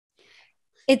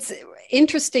It's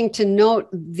interesting to note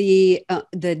the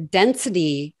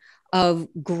density of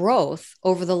growth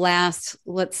over the last,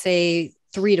 let's say,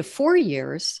 3 to 4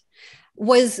 years.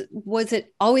 Was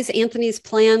it always Anthony's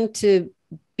plan to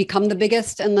become the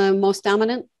biggest and the most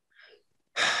dominant?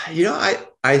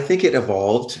 I think it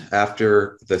evolved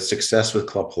after the success with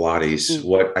Club Pilates. Mm.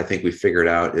 What I think we figured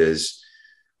out is,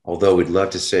 although we'd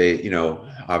love to say,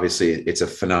 obviously it's a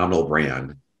phenomenal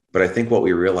brand, but I think what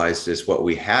we realized is what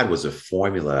we had was a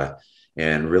formula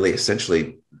and really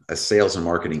essentially a sales and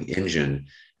marketing engine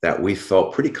that we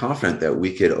felt pretty confident that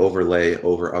we could overlay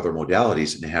over other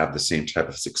modalities and have the same type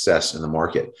of success in the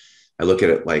market. I look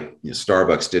at it like,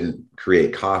 Starbucks didn't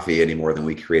create coffee any more than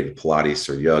we created Pilates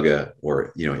or yoga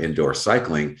or, indoor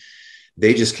cycling.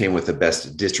 They just came with the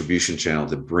best distribution channel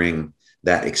to bring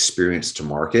that experience to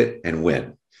market and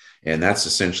win. And that's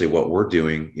essentially what we're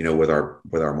doing, with our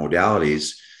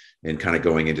modalities and kind of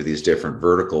going into these different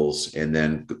verticals and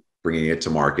then bringing it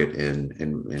to market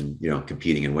and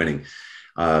competing and winning.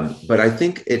 But I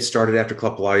think it started after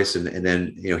Club Pilates, and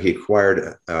then he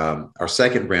acquired our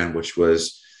second brand, which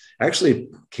was actually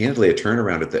candidly a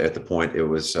turnaround at the point. It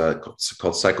was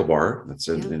called Cycle Bar.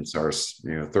 It's our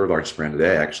third largest brand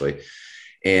today, actually,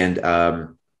 and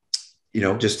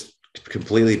just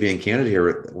completely being candid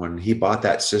here, when he bought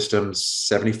that system,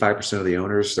 75% of the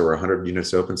owners, there were 100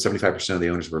 units open, 75% of the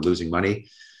owners were losing money.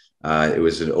 It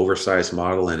was an oversized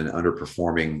model and an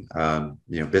underperforming,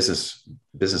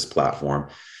 business platform.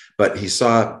 But he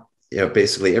saw,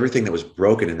 basically everything that was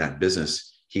broken in that business.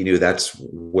 He knew that's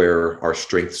where our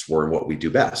strengths were and what we do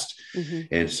best. Mm-hmm.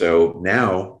 And so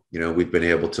now, we've been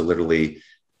able to literally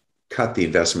cut the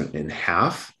investment in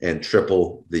half and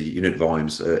triple the unit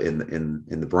volumes in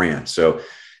the brand. So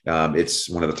it's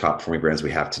one of the top performing brands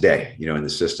we have today, in the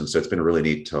system. So it's been really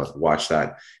neat to watch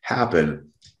that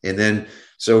happen. And then,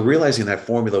 so realizing that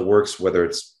formula works, whether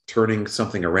it's turning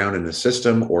something around in the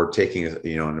system or taking an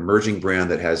emerging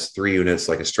brand that has 3 units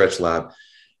like a Stretch Lab,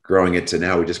 growing it to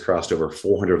now, we just crossed over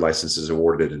 400 licenses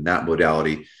awarded in that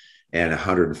modality and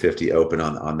 150 open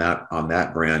on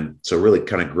that brand. So really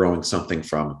kind of growing something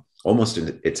from almost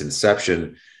in its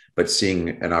inception, but seeing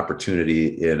an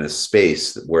opportunity in a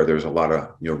space where there's a lot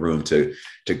of room to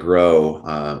grow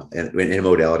and in a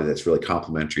modality that's really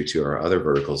complementary to our other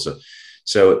verticals.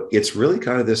 So it's really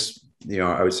kind of this,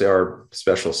 I would say our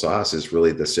special sauce is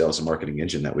really the sales and marketing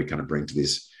engine that we kind of bring to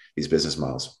these business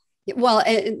models. Well,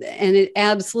 and it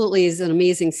absolutely is an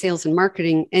amazing sales and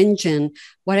marketing engine.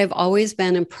 What I've always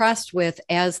been impressed with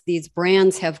as these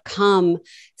brands have come,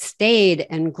 stayed,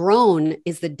 and grown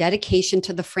is the dedication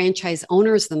to the franchise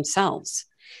owners themselves.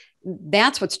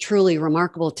 That's what's truly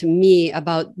remarkable to me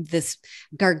about this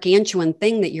gargantuan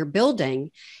thing that you're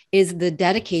building is the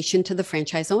dedication to the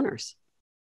franchise owners.